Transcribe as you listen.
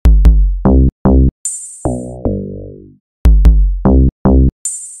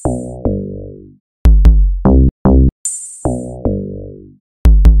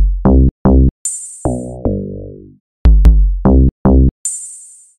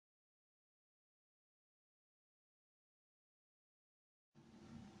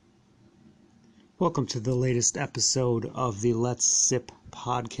Welcome to the latest episode of the Let's Sip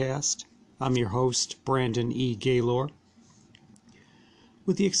podcast. I'm your host, Brandon E. Gaylor.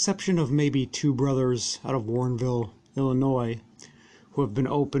 With the exception of maybe two brothers out of Warrenville, Illinois, who have been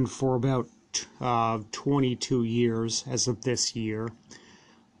open for about 22 years as of this year,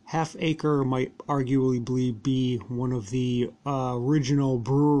 Half Acre might arguably be one of the original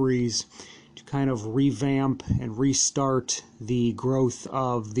breweries to kind of revamp and restart the growth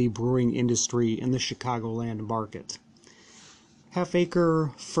of the brewing industry in the Chicagoland market. Half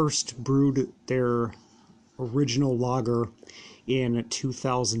Acre first brewed their original lager in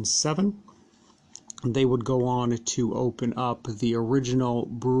 2007. They would go on to open up the original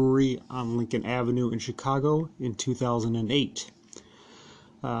brewery on Lincoln Avenue in Chicago in 2008.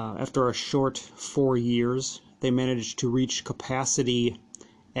 After a short 4 years, they managed to reach capacity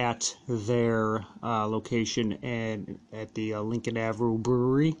at their location and at the Lincoln Avenue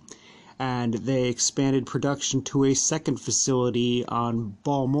Brewery, and they expanded production to a second facility on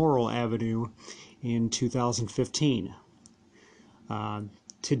Balmoral Avenue in 2015.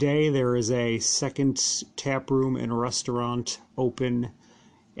 Today there is a second tap room and restaurant open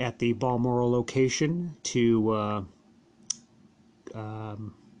at the Balmoral location to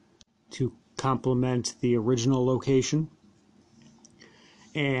complement the original location.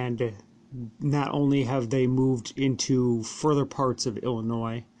 And not only have they moved into further parts of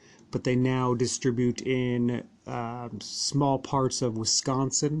Illinois, but they now distribute in small parts of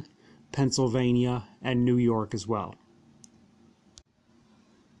Wisconsin, Pennsylvania, and New York as well.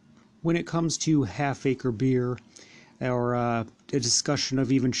 When it comes to Half Acre beer, or a discussion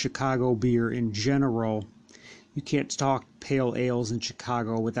of even Chicago beer in general, you can't talk pale ales in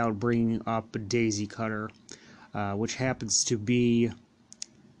Chicago without bringing up Daisy Cutter, which happens to be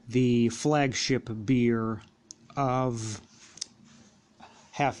the flagship beer of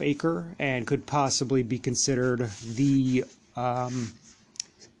Half Acre and could possibly be considered the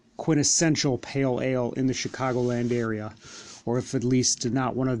quintessential pale ale in the Chicagoland area, or if at least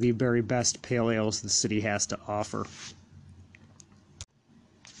not one of the very best pale ales the city has to offer.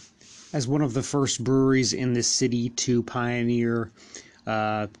 As one of the first breweries in the city to pioneer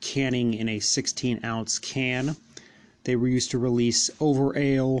canning in a 16-ounce can, they were used to release Over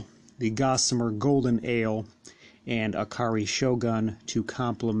Ale, the Gossamer Golden Ale, and Akari Shogun to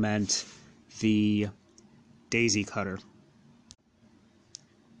complement the Daisy Cutter.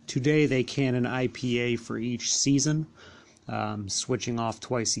 Today they can an IPA for each season, switching off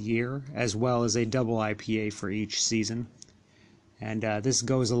twice a year, as well as a double IPA for each season. And this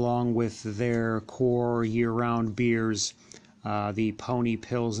goes along with their core year-round beers, the Pony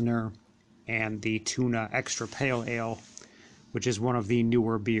Pilsner and the Tuna Extra Pale Ale, which is one of the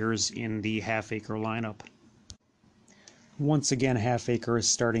newer beers in the Half Acre lineup. Once again, Half Acre is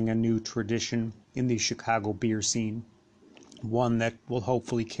starting a new tradition in the Chicago beer scene, one that will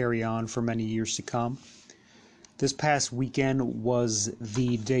hopefully carry on for many years to come. This past weekend was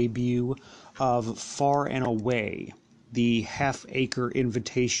the debut of Far and Away, the Half Acre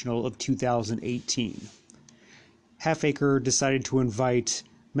Invitational of 2018. Half Acre decided to invite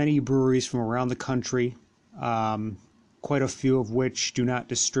many breweries from around the country, quite a few of which do not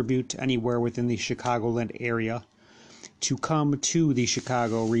distribute anywhere within the Chicagoland area, to come to the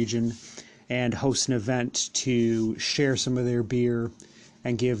Chicago region and host an event to share some of their beer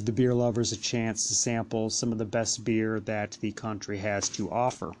and give the beer lovers a chance to sample some of the best beer that the country has to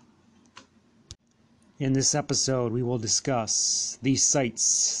offer. In this episode, we will discuss the sights,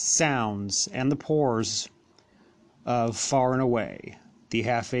 sounds, and the pours of Far and Away, the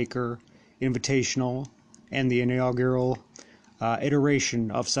Half Acre Invitational, and the inaugural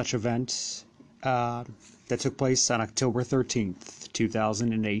iteration of such event that took place on October 13th,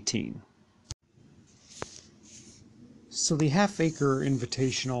 2018. So the Half Acre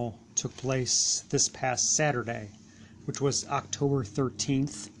Invitational took place this past Saturday, which was October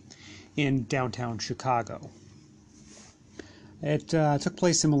 13th, in downtown Chicago. It took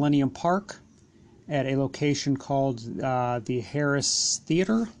place in Millennium Park at a location called the Harris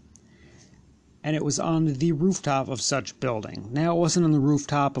Theater, and it was on the rooftop of such building. Now, it wasn't on the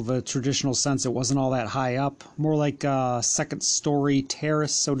rooftop of a traditional sense. It wasn't all that high up, more like a second-story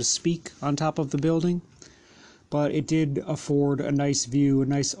terrace, so to speak, on top of the building. But it did afford a nice view, a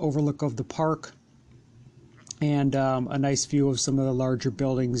nice overlook of the park, and a nice view of some of the larger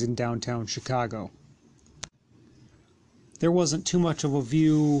buildings in downtown Chicago. There wasn't too much of a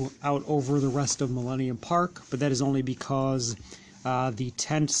view out over the rest of Millennium Park, but that is only because the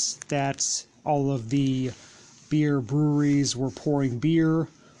tents that all of the beer breweries were pouring beer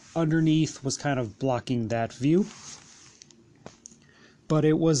underneath was kind of blocking that view. but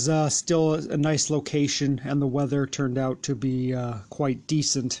it was still a nice location, and the weather turned out to be quite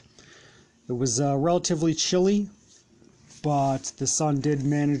decent. It was relatively chilly, but the sun did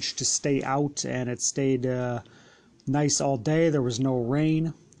manage to stay out, and it stayed nice all day. There was no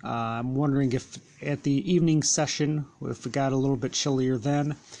rain. I'm wondering if at the evening session, if it got a little bit chillier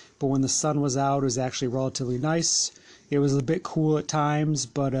then, but when the sun was out, it was actually relatively nice. It was a bit cool at times,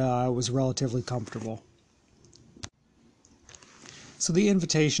 but it was relatively comfortable. So the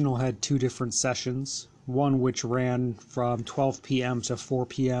Invitational had two different sessions, one which ran from 12 p.m. to 4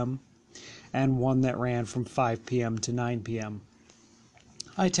 p.m., and one that ran from 5 p.m. to 9 p.m.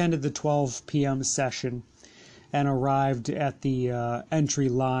 I attended the 12 p.m. session and arrived at the entry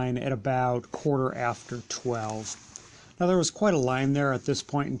line at about 12:15. Now there was quite a line there at this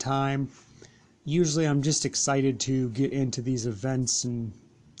point in time. Usually I'm just excited to get into these events and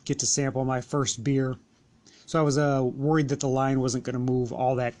get to sample my first beer. So I was worried that the line wasn't going to move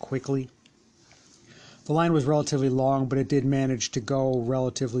all that quickly. The line was relatively long, but it did manage to go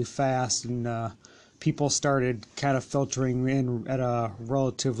relatively fast, and people started kind of filtering in at a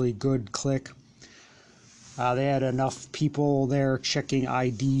relatively good click. They had enough people there checking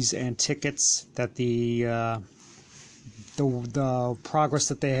IDs and tickets that the progress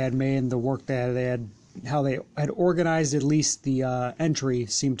that they had made and the work that they had, how they had organized at least the entry,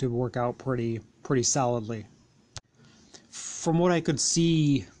 seemed to work out pretty solidly. From what I could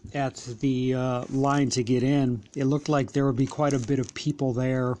see at the line to get in, it looked like there would be quite a bit of people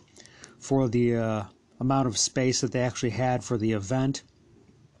there for the amount of space that they actually had for the event.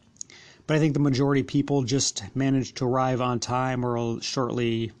 But I think the majority of people just managed to arrive on time or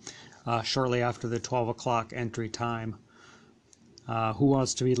shortly after the 12 o'clock entry time. Who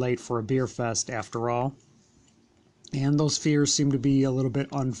wants to be late for a beer fest after all? And those fears seem to be a little bit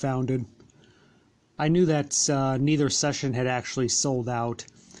unfounded. I knew that neither session had actually sold out,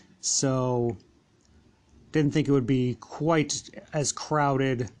 so didn't think it would be quite as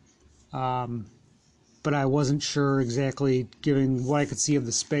crowded, but I wasn't sure exactly, given what I could see of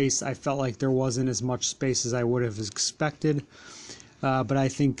the space. I felt like there wasn't as much space as I would have expected, but I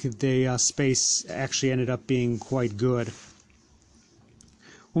think the space actually ended up being quite good.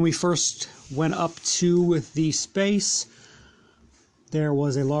 When we first went up to the space, there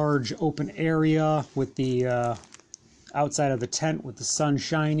was a large open area with the outside of the tent with the sun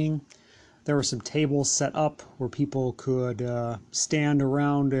shining. There were some tables set up where people could stand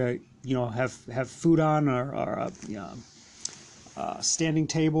around, have food on, or standing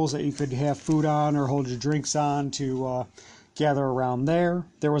tables that you could have food on or hold your drinks on to gather around there.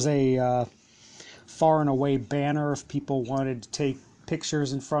 There was a far and away banner if people wanted to take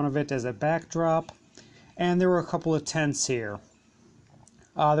pictures in front of it as a backdrop. And there were a couple of tents here.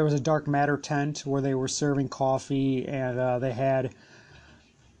 There was a dark matter tent where they were serving coffee, and they had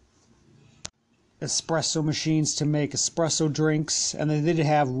espresso machines to make espresso drinks, and they did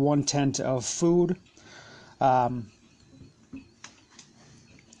have one tent of food. When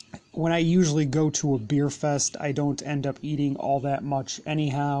I usually go to a beer fest, I don't end up eating all that much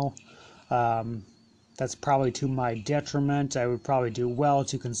anyhow. That's probably to my detriment. I would probably do well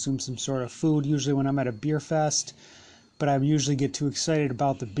to consume some sort of food usually when I'm at a beer fest, but I usually get too excited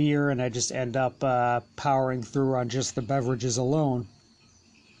about the beer and I just end up powering through on just the beverages alone.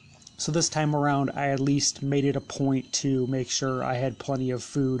 So this time around, I at least made it a point to make sure I had plenty of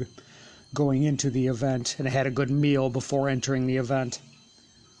food going into the event and I had a good meal before entering the event.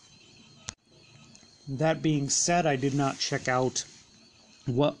 That being said, I did not check out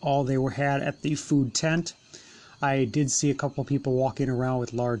what all they had at the food tent. I did see a couple people walking around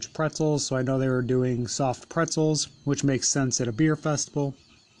with large pretzels, so I know they were doing soft pretzels, which makes sense at a beer festival.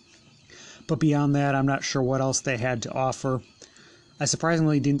 But beyond that, I'm not sure what else they had to offer. I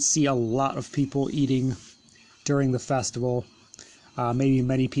surprisingly didn't see a lot of people eating during the festival. Maybe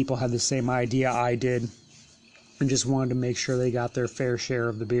many people had the same idea I did and just wanted to make sure they got their fair share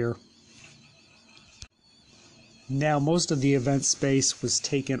of the beer. Now, most of the event space was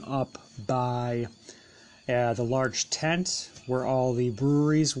taken up by the large tent where all the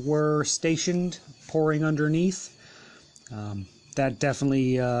breweries were stationed, pouring underneath. That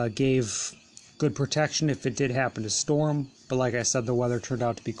definitely gave good protection if it did happen to storm, but like I said, the weather turned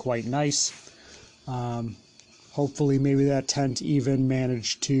out to be quite nice. Hopefully maybe that tent even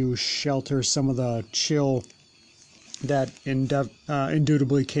managed to shelter some of the chill that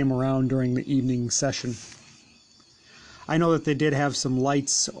indubitably came around during the evening session. I know that they did have some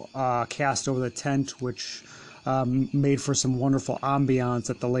lights cast over the tent, which made for some wonderful ambiance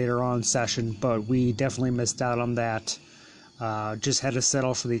at the later on session, but we definitely missed out on that. Just had to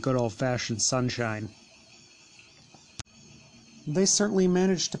settle for the good old-fashioned sunshine. they certainly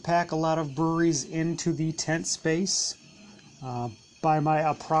managed to pack a lot of breweries into the tent space. By my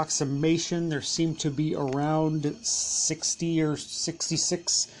approximation, there seemed to be around 60 or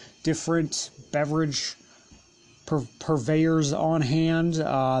 66 different beverage purveyors on hand.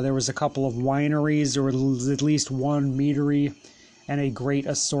 There was a couple of wineries, there was at least one meadery, and a great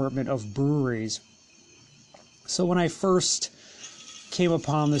assortment of breweries. So when I first came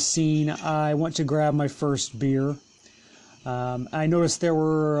upon the scene, I went to grab my first beer. I noticed there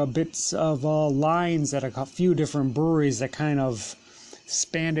were bits of lines at a few different breweries that kind of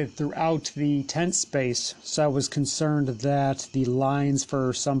spanned throughout the tent space, so I was concerned that the lines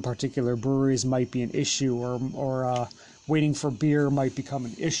for some particular breweries might be an issue, or waiting for beer might become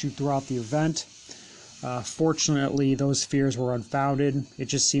an issue throughout the event. Fortunately, those fears were unfounded. It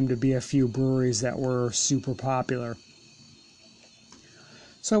just seemed to be a few breweries that were super popular.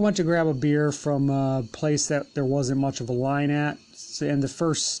 So I went to grab a beer from a place that there wasn't much of a line at, and the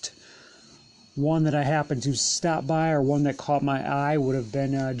first one that I happened to stop by, or one that caught my eye, would have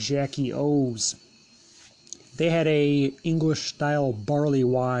been Jackie O's. They had a English-style barley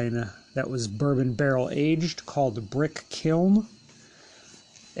wine that was bourbon barrel aged called Brick Kiln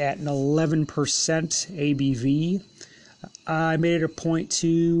at an 11% ABV. I made it a point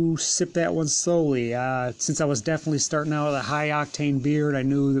to sip that one slowly. Since I was definitely starting out with a high-octane beer and I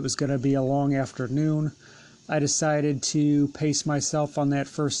knew it was going to be a long afternoon, I decided to pace myself on that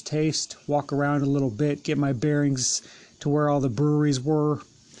first taste, walk around a little bit, get my bearings to where all the breweries were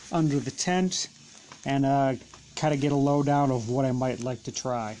under the tent, and kind of get a lowdown of what I might like to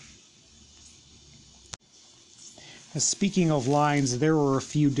try. Speaking of lines, there were a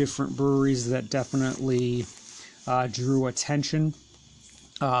few different breweries that definitely drew attention.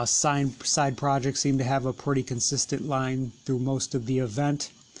 Side Project seemed to have a pretty consistent line through most of the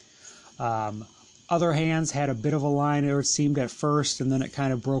event. Other Hands had a bit of a line, it seemed at first, and then it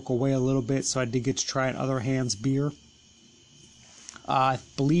kind of broke away a little bit, so I did get to try an Other Hands beer. I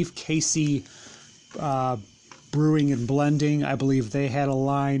believe Casey Brewing and Blending, I believe they had a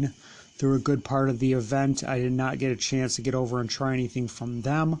line through a good part of the event. I did not get a chance to get over and try anything from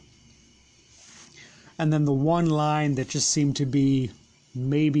them. And then the one line that just seemed to be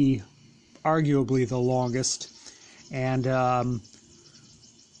maybe arguably the longest, and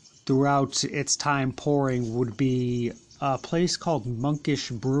throughout its time pouring, would be a place called Monkish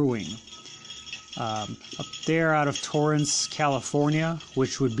Brewing. Up there out of Torrance, California,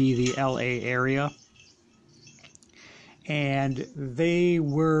 which would be the LA area. And they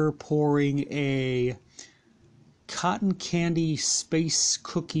were pouring a Cotton Candy Space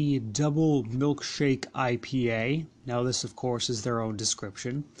Cookie Double Milkshake IPA. Now this, of course, is their own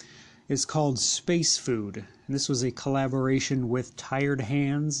description. It's called Space Food, and this was a collaboration with Tired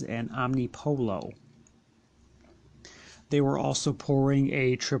Hands and Omnipolo. They were also pouring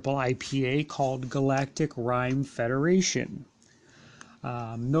a triple IPA called Galactic Rhyme Federation.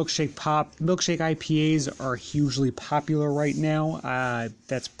 Milkshake IPAs are hugely popular right now.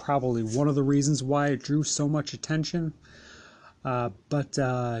 That's probably one of the reasons why it drew so much attention. But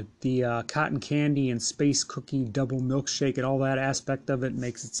the Cotton Candy and Space Cookie Double Milkshake and all that aspect of it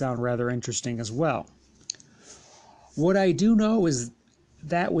makes it sound rather interesting as well. What I do know is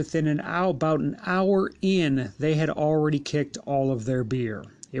that within about an hour in, they had already kicked all of their beer.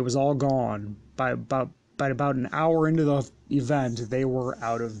 It was all gone. By about an hour into the event, they were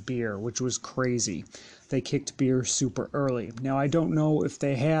out of beer, which was crazy. They kicked beer super early. Now, I don't know if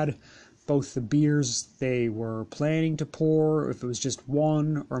they had both the beers they were planning to pour, if it was just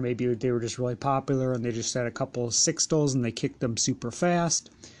one, or maybe they were just really popular and they just had a couple of sixtels and they kicked them super fast.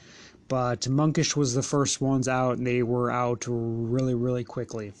 But Monkish was the first ones out, and they were out really, really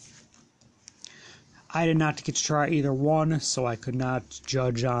quickly. I did not get to try either one, so I could not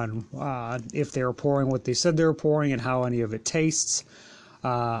judge on if they were pouring what they said they were pouring and how any of it tastes.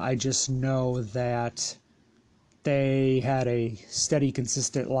 I just know that they had a steady,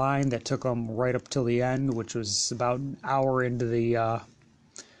 consistent line that took them right up till the end, which was about an hour into the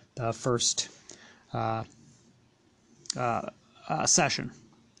first session.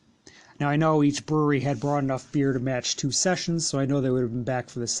 Now, I know each brewery had brought enough beer to match 2 sessions, so I know they would have been back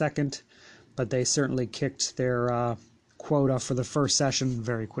for the second, but they certainly kicked their quota for the first session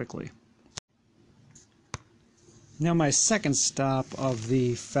very quickly. Now, my second stop of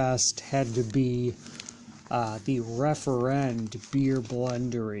the fest had to be the Referend Beer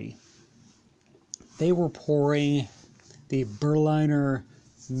Blendery. They were pouring the Berliner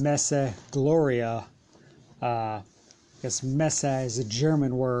Messe Gloria. I guess Messe is a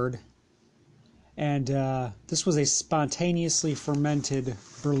German word. And this was a spontaneously fermented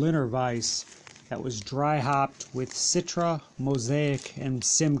Berliner Weiss that was dry hopped with Citra, Mosaic, and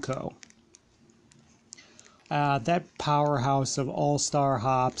Simcoe. That powerhouse of all-star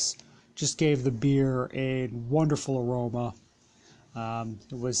hops just gave the beer a wonderful aroma.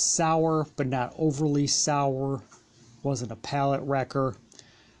 It was sour, but not overly sour. Wasn't a palate wrecker.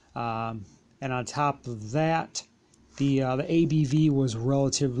 And on top of that, the ABV was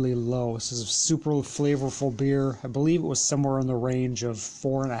relatively low. This is a super flavorful beer. I believe it was somewhere in the range of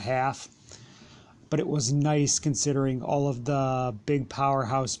 4.5. But it was nice considering all of the big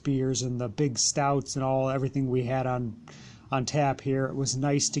powerhouse beers and the big stouts and everything we had on tap here. It was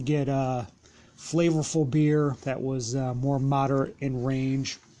nice to get a flavorful beer that was more moderate in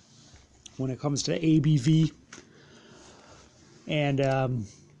range when it comes to ABV. And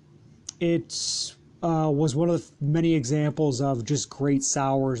it was one of the many examples of just great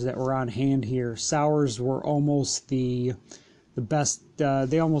sours that were on hand here. Sours were almost the best.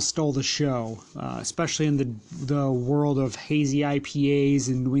 They almost stole the show, especially in the world of hazy IPAs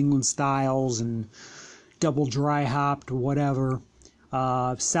and New England styles and double dry hopped, whatever.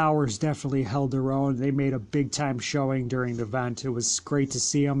 Sours definitely held their own. They made a big time showing during the event. It was great to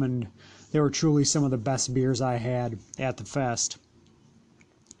see them, and they were truly some of the best beers I had at the fest.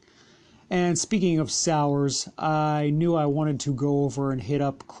 And speaking of sours, I knew I wanted to go over and hit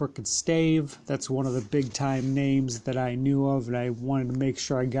up Crooked Stave. That's one of the big time names that I knew of, and I wanted to make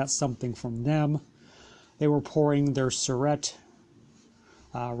sure I got something from them. They were pouring their Surette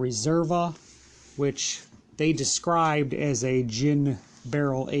Reserva, which they described as a gin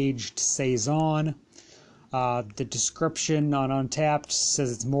barrel-aged saison. The description on Untappd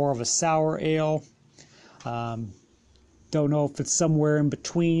says it's more of a sour ale. Don't know if it's somewhere in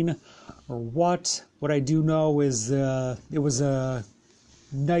between or what. What I do know is it was a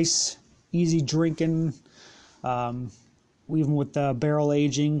nice, easy drinking. Even with the barrel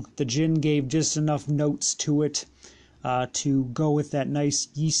aging, the gin gave just enough notes to it to go with that nice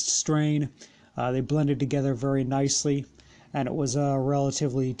yeast strain. They blended together very nicely, and it was a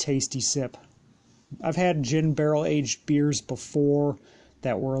relatively tasty sip. I've had gin barrel-aged beers before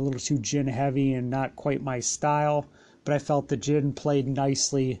that were a little too gin-heavy and not quite my style, but I felt the gin played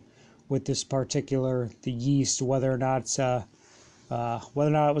nicely with this the yeast, whether or not it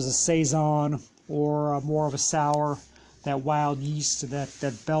was a saison or more of a sour. That wild yeast,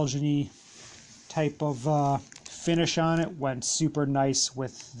 that Belgian-y type of finish on it went super nice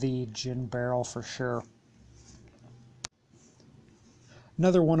with the gin barrel for sure.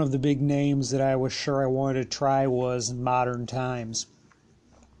 Another one of the big names that I was sure I wanted to try was Modern Times.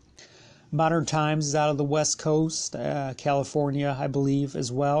 Modern Times is out of the West Coast, California, I believe,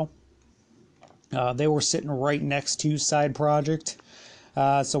 as well. They were sitting right next to Side Project.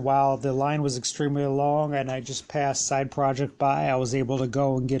 So while the line was extremely long and I just passed Side Project by, I was able to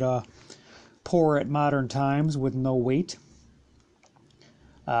go and get a pour at Modern Times with no wait.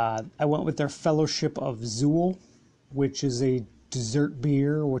 I went with their Fellowship of Zool, which is a dessert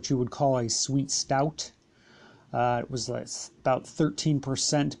beer, what you would call a sweet stout. It was about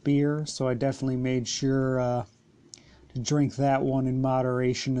 13% beer, so I definitely made sure to drink that one in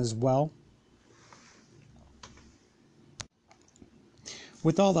moderation as well.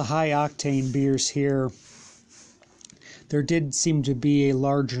 With all the high-octane beers here, there did seem to be a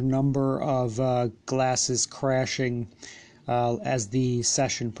larger number of glasses crashing as the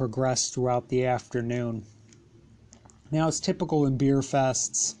session progressed throughout the afternoon. Now, it's typical in beer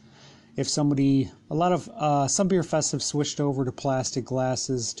fests. If some beer fests have switched over to plastic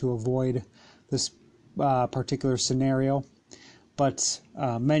glasses to avoid this particular scenario, but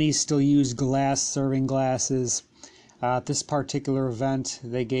many still use glass serving glasses. At this particular event,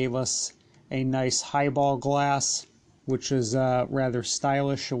 they gave us a nice highball glass, which is rather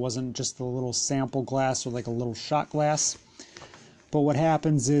stylish. It wasn't just a little sample glass or like a little shot glass. But what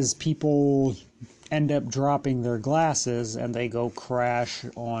happens is people end up dropping their glasses and they go crash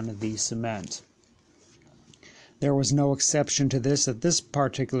on the cement. There was no exception to this at this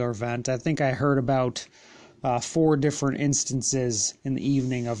particular event. I think I heard about 4 different instances in the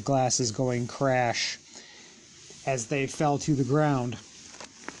evening of glasses going crash as they fell to the ground.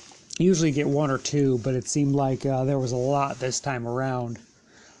 You usually get 1 or 2, but it seemed like there was a lot this time around.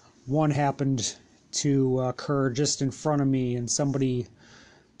 One happened to occur just in front of me, and somebody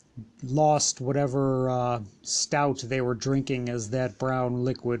lost whatever stout they were drinking as that brown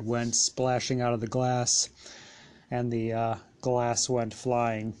liquid went splashing out of the glass, and the glass went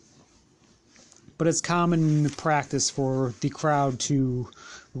flying. But it's common practice for the crowd to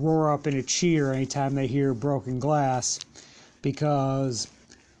roar up in a cheer anytime they hear broken glass, because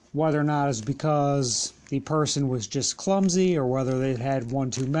whether or not it's because the person was just clumsy or whether they'd had one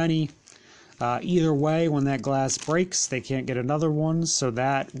too many, Either way, when that glass breaks, they can't get another one, so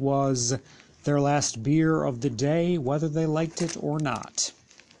that was their last beer of the day, whether they liked it or not.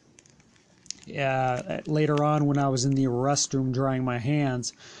 Later on, when I was in the restroom drying my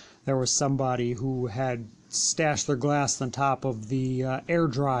hands, there was somebody who had stashed their glass on top of the air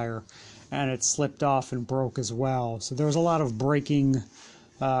dryer, and it slipped off and broke as well. So there was a lot of breaking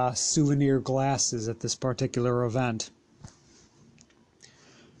souvenir glasses at this particular event.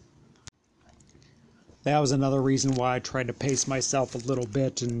 That was another reason why I tried to pace myself a little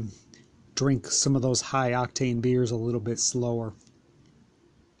bit and drink some of those high-octane beers a little bit slower.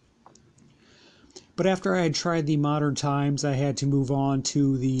 But after I had tried the Modern Times, I had to move on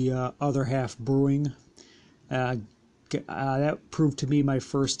to the Other Half Brewing. That proved to be my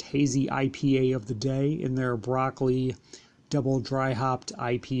first hazy IPA of the day in their broccoli double dry hopped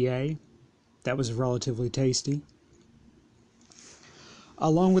IPA. That was relatively tasty.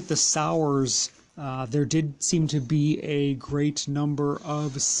 Along with the sours, there did seem to be a great number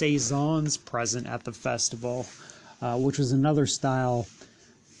of saisons present at the festival, which was another style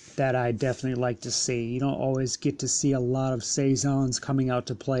that I definitely like to see. You don't always get to see a lot of saisons coming out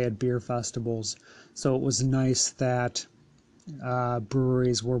to play at beer festivals, so it was nice that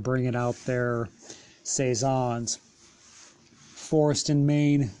breweries were bringing out their saisons. Forest in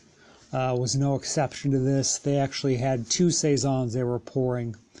Maine was no exception to this. They actually had 2 saisons they were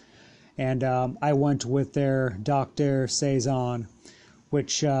pouring, and I went with their Docteur Saison,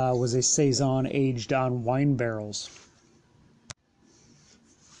 which was a saison aged on wine barrels.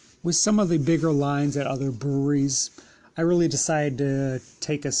 With some of the bigger lines at other breweries, I really decided to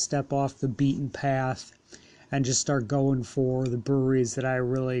take a step off the beaten path and just start going for the breweries that I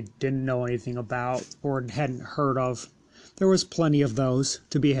really didn't know anything about or hadn't heard of. There was plenty of those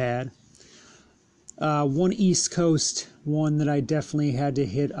to be had. One East Coast one that I definitely had to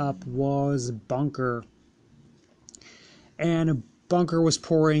hit up was Bunker. And Bunker was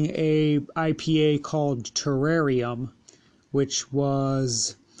pouring a IPA called Terrarium, which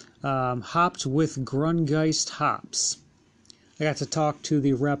was hopped with Grungeist hops. I got to talk to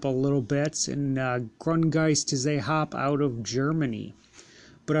the rep a little bit, and Grungeist is a hop out of Germany.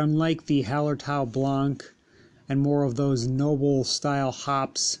 But unlike the Hallertau Blanc and more of those noble style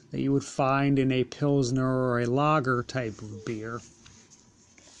hops that you would find in a Pilsner or a lager type of beer,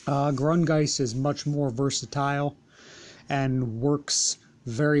 Grungeist is much more versatile and works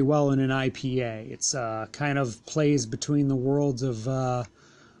very well in an IPA. It's kind of plays between the worlds of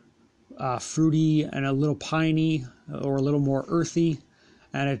fruity and a little piney or a little more earthy,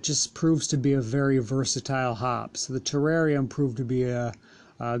 and it just proves to be a very versatile hop. So the Terrarium proved to be a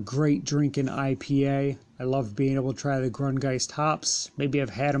great drinking IPA. I love being able to try the Grungeist hops. Maybe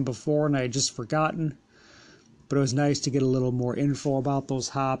I've had them before and I had just forgotten, but it was nice to get a little more info about those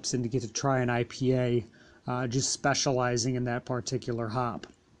hops and to get to try an IPA just specializing in that particular hop.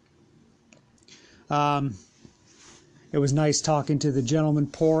 It was nice talking to the gentleman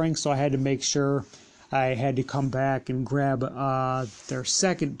pouring, so I had to make sure I had to come back and grab their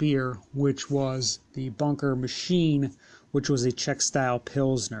second beer, which was the Bunker Machine, which was a Czech-style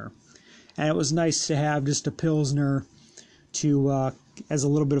Pilsner. And it was nice to have just a Pilsner to as a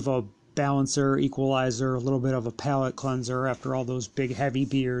little bit of a balancer, equalizer, a little bit of a palate cleanser after all those big, heavy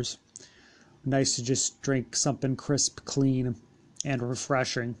beers. Nice to just drink something crisp, clean, and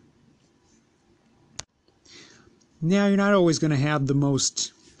refreshing. Now, you're not always going to have the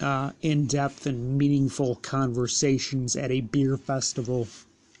most in-depth and meaningful conversations at a beer festival,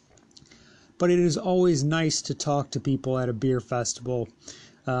 but it is always nice to talk to people at a beer festival,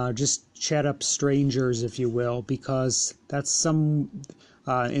 just chat up strangers, if you will, because that's in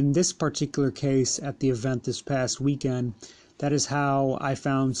this particular case at the event this past weekend, that is how I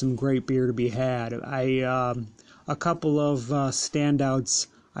found some great beer to be had. A couple of standouts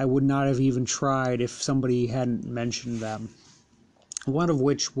I would not have even tried if somebody hadn't mentioned them. One of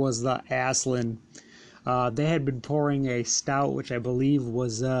which was the Aslan. They had been pouring a stout, which I believe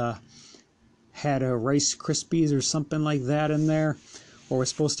was had a Rice Krispies or something like that in there, or was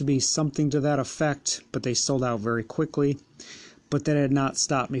supposed to be something to that effect, but they sold out very quickly. But that had not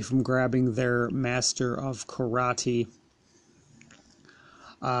stopped me from grabbing their Master of Karate.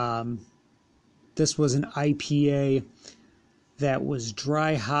 This was an IPA that was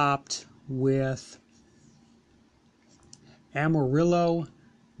dry hopped with Amarillo,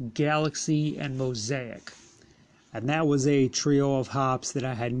 Galaxy, and Mosaic. And that was a trio of hops that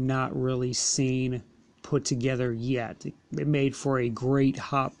I had not really seen put together yet. It made for a great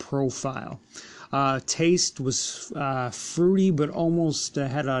hop profile. Taste was fruity, but almost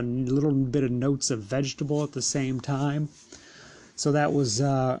had a little bit of notes of vegetable at the same time. So that was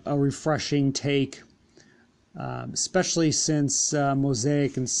a refreshing take, especially since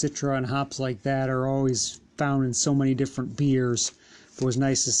Mosaic and Citra and hops like that are always found in so many different beers. It was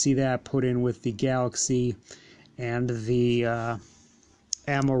nice to see that put in with the Galaxy and the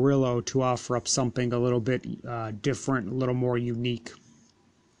Amarillo to offer up something a little bit different, a little more unique.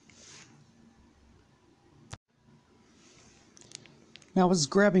 Now I was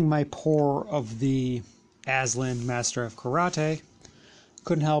grabbing my pour of the Aslan Master of Karate.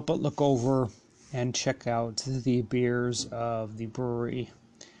 Couldn't help but look over and check out the beers of the brewery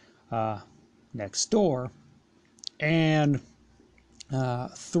next door. And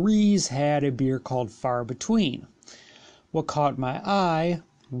Threes had a beer called Far Between. What caught my eye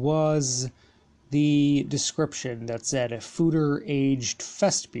was the description that said a Foeder aged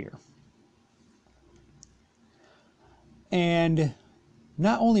fest beer. And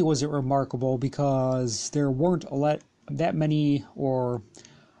not only was it remarkable because there weren't that many, or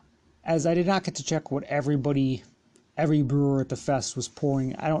as I did not get to check what every brewer at the fest was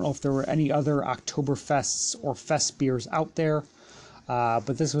pouring. I don't know if there were any other Oktoberfests or fest beers out there,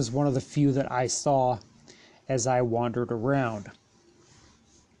 but this was one of the few that I saw as I wandered around.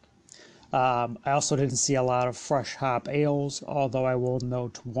 I also didn't see a lot of fresh hop ales, although I will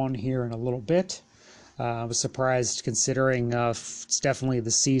note one here in a little bit. I was surprised considering it's definitely the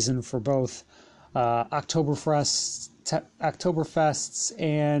season for both Oktoberfests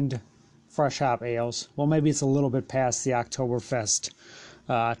and fresh hop ales. Well, maybe it's a little bit past the Oktoberfest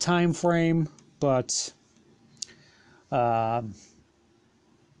time frame, but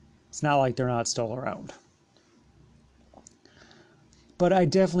it's not like they're not still around. But I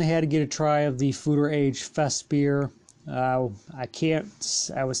definitely had to get a try of the Foeder Aged Fest beer. I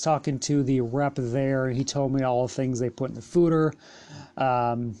was talking to the rep there, and he told me all the things they put in the Foeder,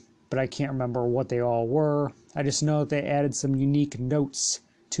 but I can't remember what they all were. I just know that they added some unique notes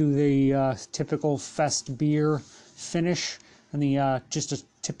to the typical Fest beer finish, and the just a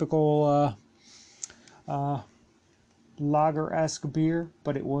typical lager-esque beer,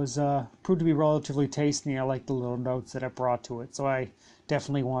 but it was proved to be relatively tasty. I liked the little notes that it brought to it, so I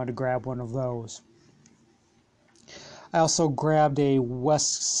definitely wanted to grab one of those. I also grabbed a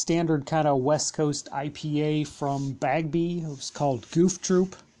standard kind of West Coast IPA from Bagby. It was called Goof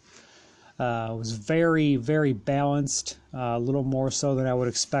Troop. It was very, very balanced, a little more so than I would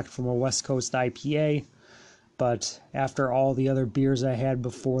expect from a West Coast IPA. But after all the other beers I had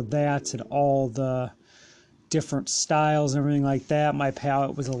before that and all the different styles and everything like that, my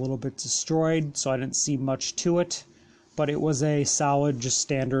palate was a little bit destroyed, so I didn't see much to it. But it was a solid, just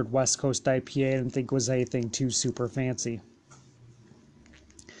standard West Coast IPA. I didn't think it was anything too super fancy.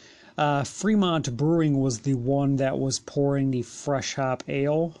 Fremont Brewing was the one that was pouring the fresh hop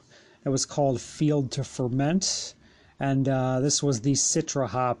ale. It was called Field to Ferment, and this was the Citra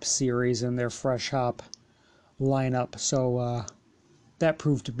hop series in their fresh hop lineup, so that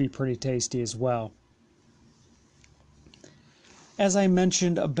proved to be pretty tasty as well. As I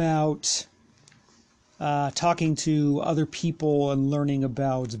mentioned about talking to other people and learning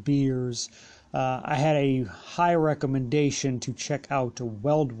about beers, I had a high recommendation to check out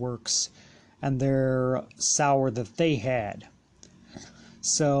WeldWerks and their sour that they had.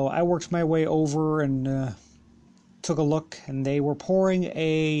 So I worked my way over and took a look, and they were pouring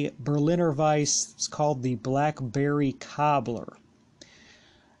a Berliner Weiss. It's called the Blackberry Cobbler.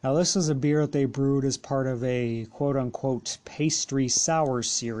 Now this is a beer that they brewed as part of a quote-unquote pastry sour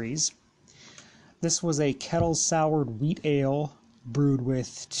series. This was a kettle-soured wheat ale brewed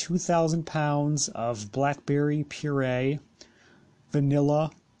with 2,000 pounds of blackberry puree,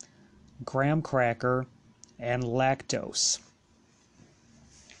 vanilla, graham cracker, and lactose.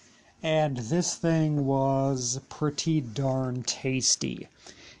 And this thing was pretty darn tasty.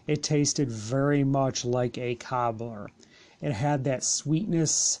 It tasted very much like a cobbler. It had that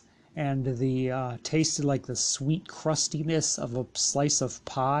sweetness and the tasted like the sweet crustiness of a slice of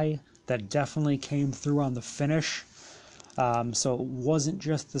pie that definitely came through on the finish. So it wasn't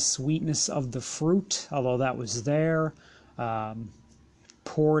just the sweetness of the fruit, although that was there.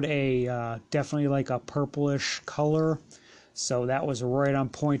 Poured a definitely like a purplish color, so that was right on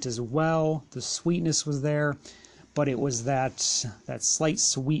point as well. The sweetness was there, but it was that slight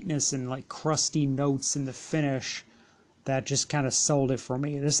sweetness and like crusty notes in the finish that just kind of sold it for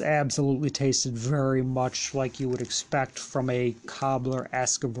me. This absolutely tasted very much like you would expect from a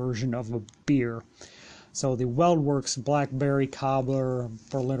cobbler-esque version of a beer. So the WeldWerks Blackberry Cobbler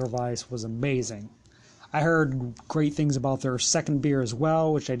Berliner Weiss was amazing. I heard great things about their second beer as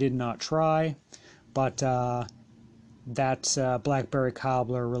well, which I did not try, but that Blackberry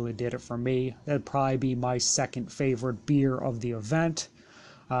Cobbler really did it for me. That'd probably be my second favorite beer of the event.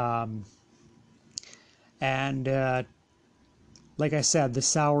 And like I said, the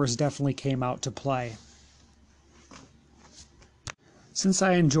sours definitely came out to play. Since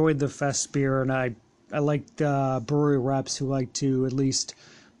I enjoyed the fest beer, and I liked brewery reps who like to at least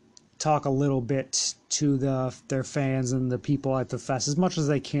talk a little bit to their fans and the people at the fest as much as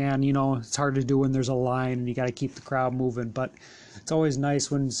they can. You know, it's hard to do when there's a line and you got to keep the crowd moving, but it's always nice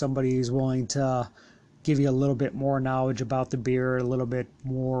when somebody is willing to give you a little bit more knowledge about the beer, a little bit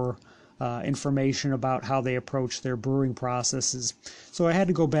more information about how they approach their brewing processes. So I had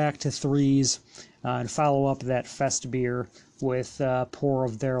to go back to Threes and follow up that fest beer with a pour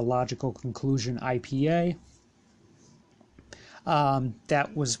of their Logical Conclusion IPA. That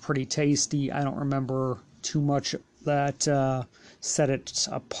was pretty tasty. I don't remember too much that set it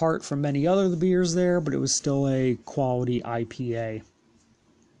apart from many other beers there, but it was still a quality IPA.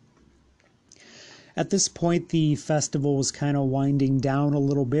 At this point, the festival was kind of winding down a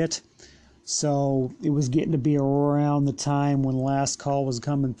little bit, so it was getting to be around the time when Last Call was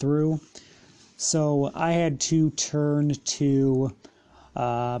coming through. So I had to turn to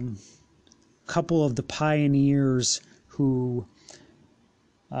a couple of the pioneers who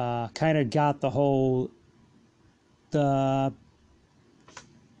kind of got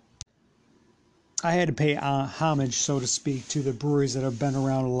I had to pay homage, so to speak, to the breweries that have been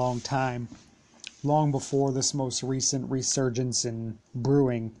around a long time, long before this most recent resurgence in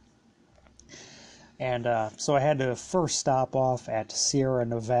brewing. And so I had to first stop off at Sierra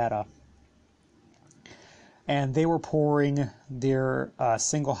Nevada. And they were pouring their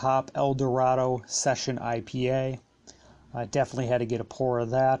single hop El Dorado Session IPA. I definitely had to get a pour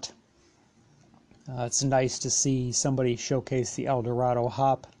of that. It's nice to see somebody showcase the El Dorado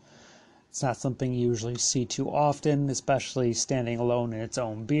hop. It's not something you usually see too often, especially standing alone in its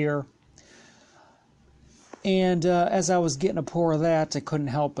own beer. And as I was getting a pour of that, I couldn't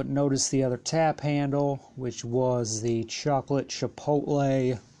help but notice the other tap handle, which was the Chocolate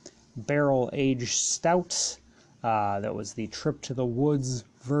Chipotle Barrel-Aged Stout. That was the Trip to the Woods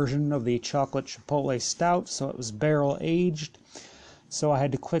version of the Chocolate Chipotle Stout, so it was barrel-aged. So I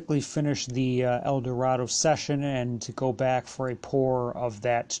had to quickly finish the El Dorado Session and to go back for a pour of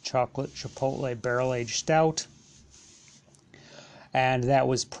that Chocolate Chipotle Barrel-Aged Stout. And that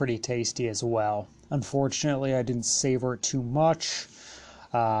was pretty tasty as well. Unfortunately, I didn't savor it too much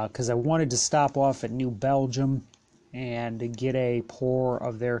because I wanted to stop off at New Belgium and get a pour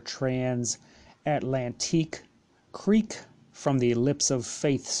of their Transatlantique Creek from the Lips of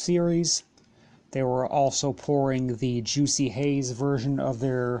Faith series. They were also pouring the Juicy Haze version of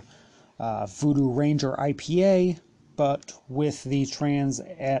their Voodoo Ranger IPA, but with the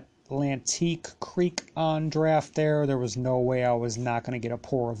Transatlantique Creek on draft there was no way I was not going to get a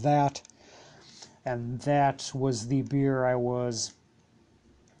pour of that. And that was the beer I was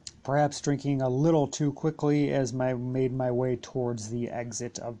perhaps drinking a little too quickly as I made my way towards the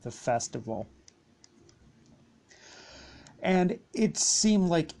exit of the festival. And it seemed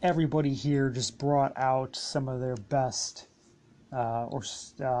like everybody here just brought out some of their best or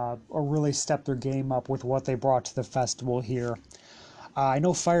really stepped their game up with what they brought to the festival here. I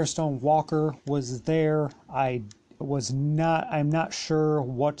know Firestone Walker was there. I'm not sure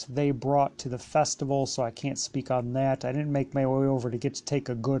what they brought to the festival, so I can't speak on that. I didn't make my way over to take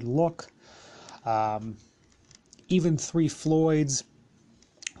a good look. Even Three Floyds,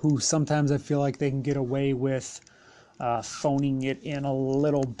 who sometimes I feel like they can get away with phoning it in a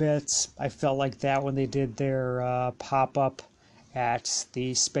little bit. I felt like that when they did their pop-up at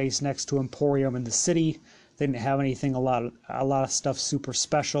the space next to Emporium in the city. They didn't have anything, a lot of stuff super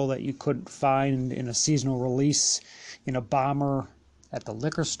special that you couldn't find in a seasonal release in a bomber at the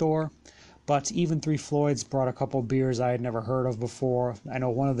liquor store. But even Three Floyds brought a couple beers I had never heard of before. I know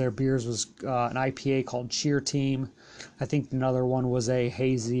one of their beers was an IPA called Cheer Team. I think another one was a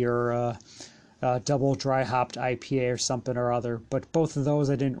hazy or double dry hopped IPA or something or other. But both of those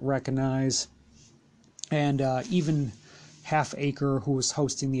I didn't recognize. And even Half Acre, who was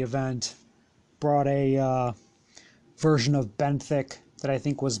hosting the event, brought a version of Benthic that I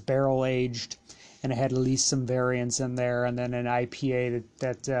think was barrel aged, and it had at least some variants in there, and then an IPA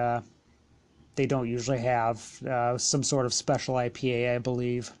that they don't usually have, some sort of special IPA, I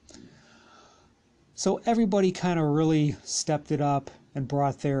believe. So everybody kind of really stepped it up and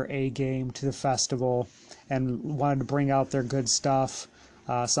brought their A game to the festival and wanted to bring out their good stuff,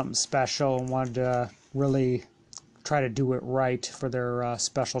 something special, and wanted to really try to do it right for their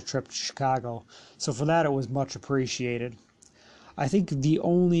special trip to Chicago. So for that, it was much appreciated. I think the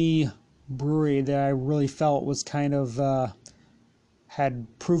only brewery that I really felt was kind of had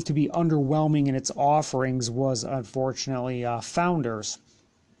proved to be underwhelming in its offerings was unfortunately Founders.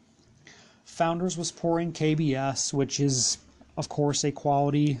 Founders was pouring KBS, which is of course a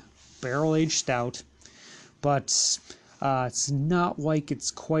quality barrel-aged stout, but it's not like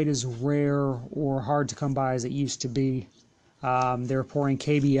it's quite as rare or hard to come by as it used to be. They were pouring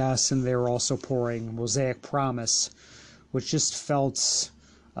KBS, and they were also pouring Mosaic Promise, which just felt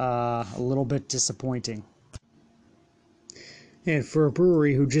a little bit disappointing. And for a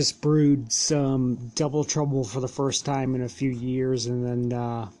brewery who just brewed some Double Trouble for the first time in a few years, and then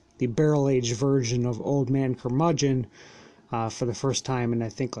the barrel-aged version of Old Man Curmudgeon for the first time in I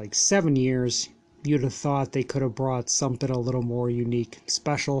think like 7 years, you'd have thought they could have brought something a little more unique and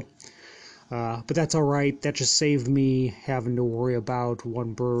special. But that's alright. That just saved me having to worry about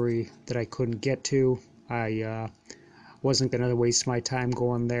one brewery that I couldn't get to. I wasn't going to waste my time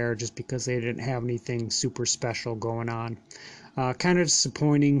going there just because they didn't have anything super special going on. Kind of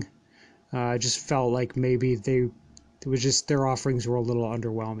disappointing. I just felt like maybe their offerings were a little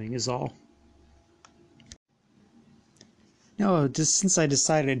underwhelming is all. No, just since I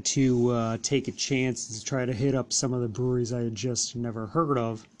decided to take a chance to try to hit up some of the breweries I had just never heard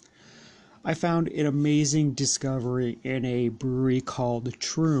of, I found an amazing discovery in a brewery called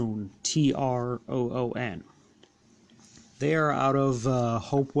Troon, Troon. They are out of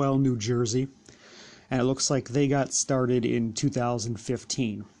Hopewell, New Jersey, and it looks like they got started in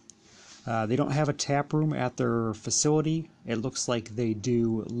 2015. They don't have a tap room at their facility. It looks like they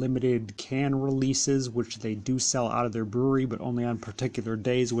do limited can releases, which they do sell out of their brewery, but only on particular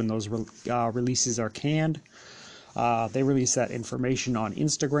days when those releases are canned. They release that information on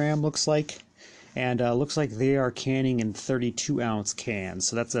Instagram, looks like, and looks like they are canning in 32-ounce cans,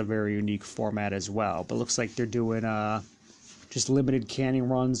 so that's a very unique format as well. But looks like they're doing just limited canning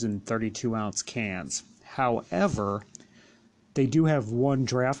runs in 32-ounce cans. However, they do have one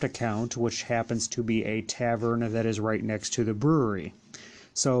draft account, which happens to be a tavern that is right next to the brewery.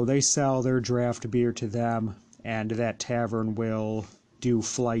 So they sell their draft beer to them, and that tavern will do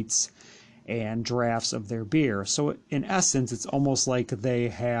flights and drafts of their beer. So in essence, it's almost like they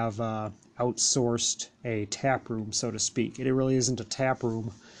have outsourced a tap room, so to speak. It really isn't a tap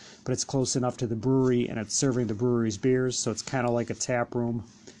room, but it's close enough to the brewery, and it's serving the brewery's beers, so it's kind of like a tap room.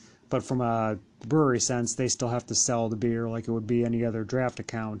 But from a brewery sense, they still have to sell the beer like it would be any other draft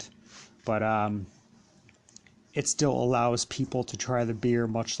account. But it still allows people to try the beer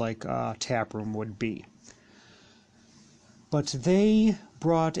much like a tap room would be. But they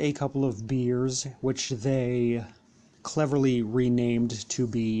brought a couple of beers which they cleverly renamed to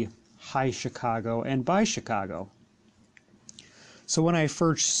be High Chicago and By Chicago. So when I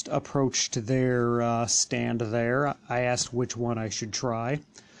first approached their stand there, I asked which one I should try,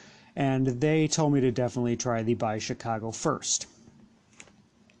 and they told me to definitely try the By Chicago first.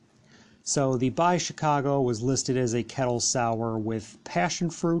 So the By Chicago was listed as a kettle sour with passion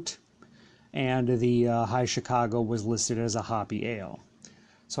fruit, and the High Chicago was listed as a hoppy ale.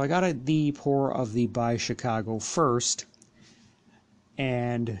 So I got the pour of the By Chicago first,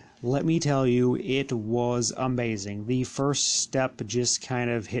 and let me tell you, it was amazing. The first step just kind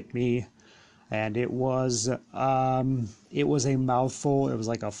of hit me, and it was a mouthful. It was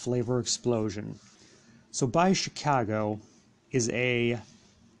like a flavor explosion. So By Chicago is a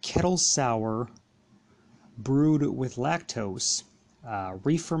kettle sour brewed with lactose,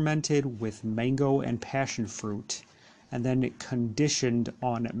 re-fermented with mango and passion fruit, and then conditioned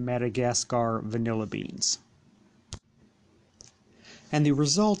on Madagascar vanilla beans. And the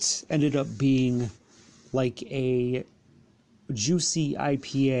result ended up being like a juicy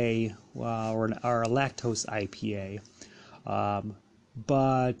IPA or a lactose IPA,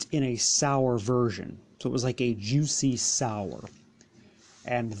 but in a sour version. So it was like a juicy sour.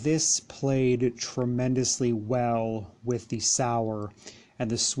 And this played tremendously well with the sour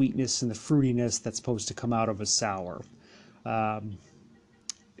and the sweetness and the fruitiness that's supposed to come out of a sour.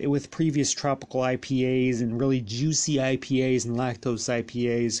 With previous tropical IPAs and really juicy IPAs and lactose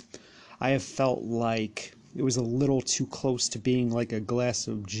IPAs, I have felt like it was a little too close to being like a glass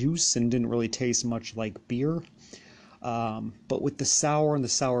of juice and didn't really taste much like beer. But with the sour and the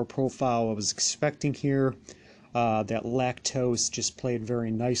sour profile I was expecting here, that lactose just played very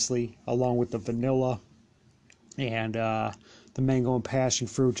nicely along with the vanilla, and the mango and passion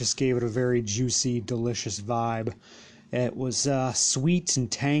fruit just gave it a very juicy, delicious vibe. It was sweet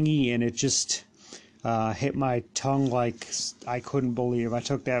and tangy, and it just hit my tongue like I couldn't believe. I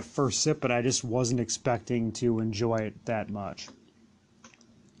took that first sip, and I just wasn't expecting to enjoy it that much.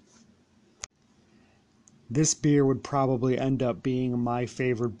 this beer would probably end up being my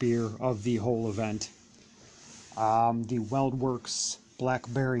favorite beer of the whole event. The WeldWerks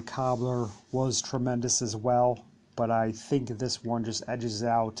Blackberry Cobbler was tremendous as well, but I think this one just edges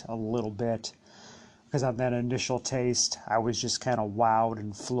out a little bit, because on that initial taste, I was just kind of wowed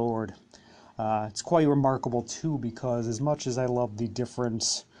and floored. It's quite remarkable too, because as much as I love the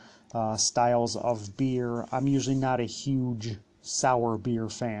different styles of beer, I'm usually not a huge sour beer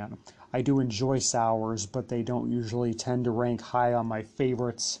fan. I do enjoy sours, but they don't usually tend to rank high on my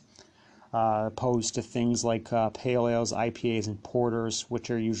favorites, opposed to things like pale ales, IPAs, and porters, which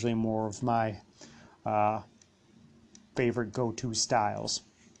are usually more of my favorite go-to styles.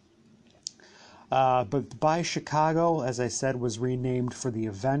 But By Chicago, as I said, was renamed for the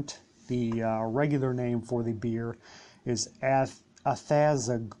event. The regular name for the beer is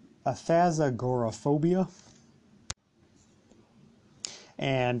Athazagoraphobe.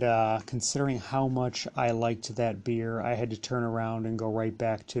 And considering how much I liked that beer, I had to turn around and go right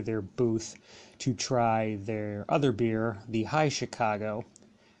back to their booth to try their other beer, the High Chicago.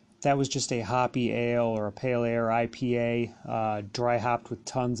 That was just a hoppy ale or a pale ale IPA, dry hopped with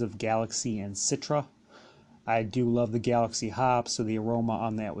tons of Galaxy and Citra. I do love the Galaxy hops, so the aroma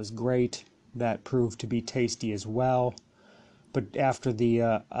on that was great. That proved to be tasty as well. But after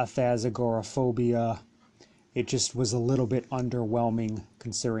the Athazagoraphobe, it just was a little bit underwhelming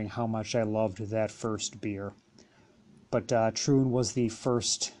considering how much I loved that first beer. But Troon was the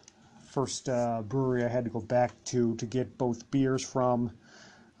first brewery I had to go back to get both beers from,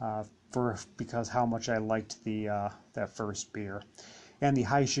 because how much I liked that first beer. And the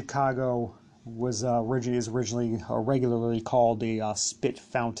High Chicago was originally regularly called a Spit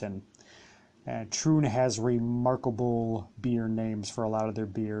Fountain. And Troon has remarkable beer names for a lot of their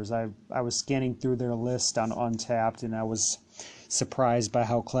beers. I was scanning through their list on Untappd, and I was surprised by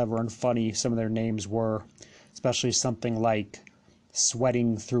how clever and funny some of their names were, especially something like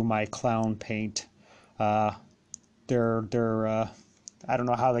Sweating Through My Clown Paint. I don't know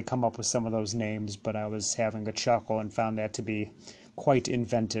how they come up with some of those names, but I was having a chuckle and found that to be quite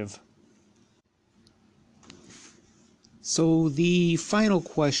inventive. So the final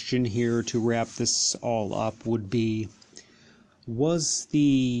question here to wrap this all up would be, was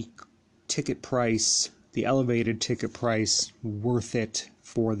the ticket price, the elevated ticket price, worth it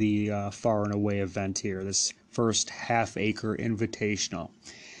for the Far and Away event here, this first half-acre invitational?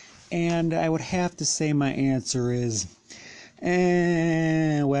 And I would have to say my answer is,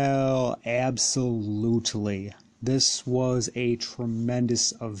 well, absolutely. This was a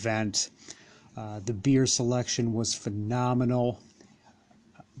tremendous event. The beer selection was phenomenal.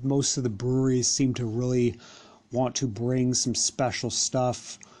 Most of the breweries seem to really want to bring some special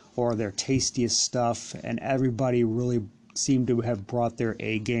stuff or their tastiest stuff, and everybody really seemed to have brought their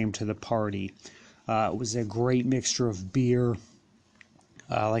A game to the party. It was a great mixture of beer.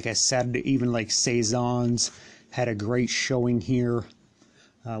 Like I said, even like Saisons had a great showing here.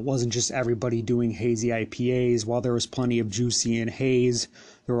 It wasn't just everybody doing hazy IPAs. While there was plenty of juicy and haze,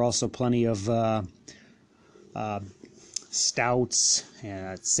 there were also plenty of stouts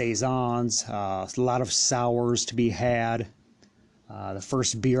and Saisons, a lot of sours to be had. The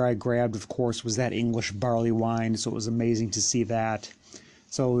first beer I grabbed, of course, was that English barley wine, so it was amazing to see that.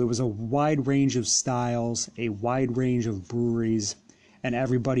 So it was a wide range of styles, a wide range of breweries, and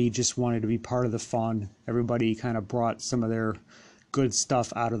everybody just wanted to be part of the fun. Everybody kind of brought some of their good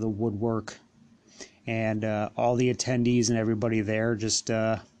stuff out of the woodwork, and all the attendees and everybody there just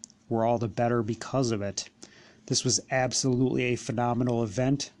were all the better because of it. This was absolutely a phenomenal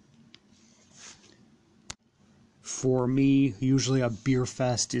event. For me, usually a beer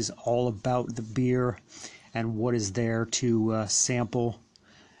fest is all about the beer and what is there to sample,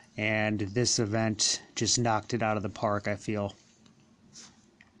 and this event just knocked it out of the park, I feel.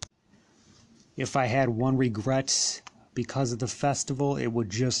 If I had one regret because of the festival, it would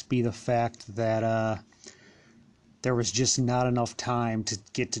just be the fact that there was just not enough time to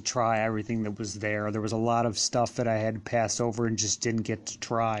get to try everything that was there. There was a lot of stuff that I had to pass over and just didn't get to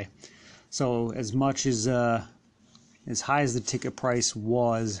try. So as much as high as the ticket price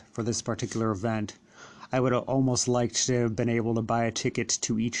was for this particular event, I would have almost liked to have been able to buy a ticket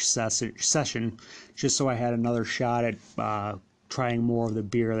to each session, just so I had another shot at trying more of the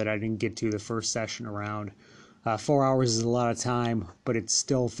beer that I didn't get to the first session around. 4 hours is a lot of time, but it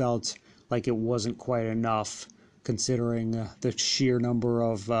still felt like it wasn't quite enough, considering the sheer number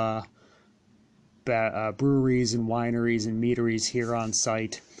of breweries and wineries and meaderies here on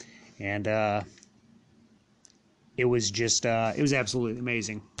site. And it was just, it was absolutely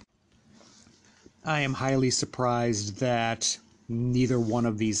amazing. I am highly surprised that neither one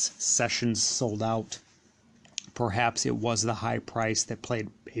of these sessions sold out. perhaps it was the high price that played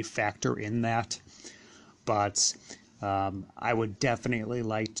a factor in that. But I would definitely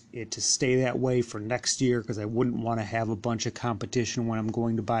like it to stay that way for next year, because I wouldn't want to have a bunch of competition when I'm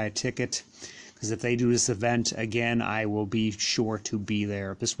going to buy a ticket. Because if they do this event again, I will be sure to be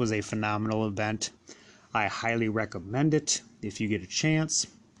there. This was a phenomenal event. I highly recommend it if you get a chance.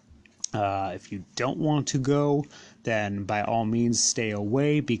 If you don't want to go, then by all means stay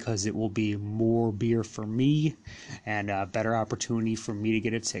away, because it will be more beer for me and a better opportunity for me to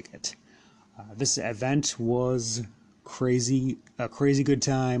get a ticket. This event was a crazy good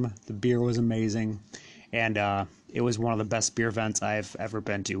time. The beer was amazing, and it was one of the best beer events I've ever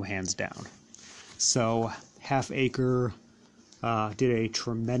been to, hands down. So Half Acre did a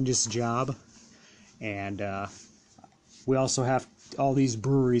tremendous job, and we also have all these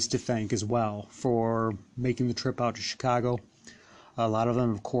breweries to thank as well for making the trip out to Chicago. A lot of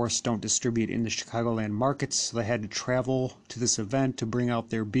them, of course, don't distribute in the Chicagoland markets, so they had to travel to this event to bring out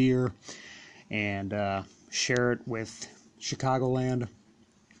their beer and share it with Chicagoland.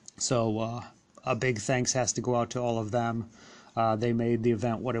 So a big thanks has to go out to all of them. They made the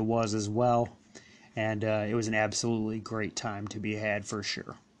event what it was as well, and it was an absolutely great time to be had for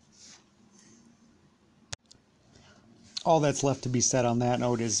sure. All that's left to be said on that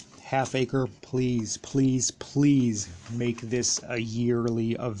note is, Half Acre, please, please, please make this a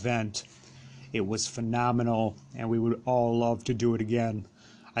yearly event. It was phenomenal, and we would all love to do it again.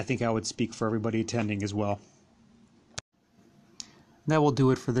 I think I would speak for everybody attending as well. That will do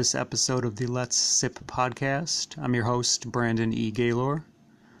it for this episode of the Let's Sip podcast. I'm your host, Brandon E. Gaylor.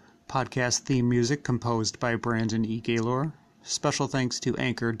 Podcast theme music composed by Brandon E. Gaylor. Special thanks to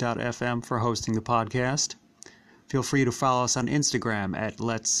Anchor.fm for hosting the podcast. Feel free to follow us on Instagram at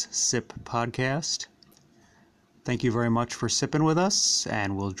Let's Sip Podcast. Thank you very much for sipping with us,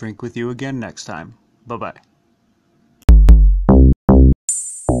 and we'll drink with you again next time. Bye-bye.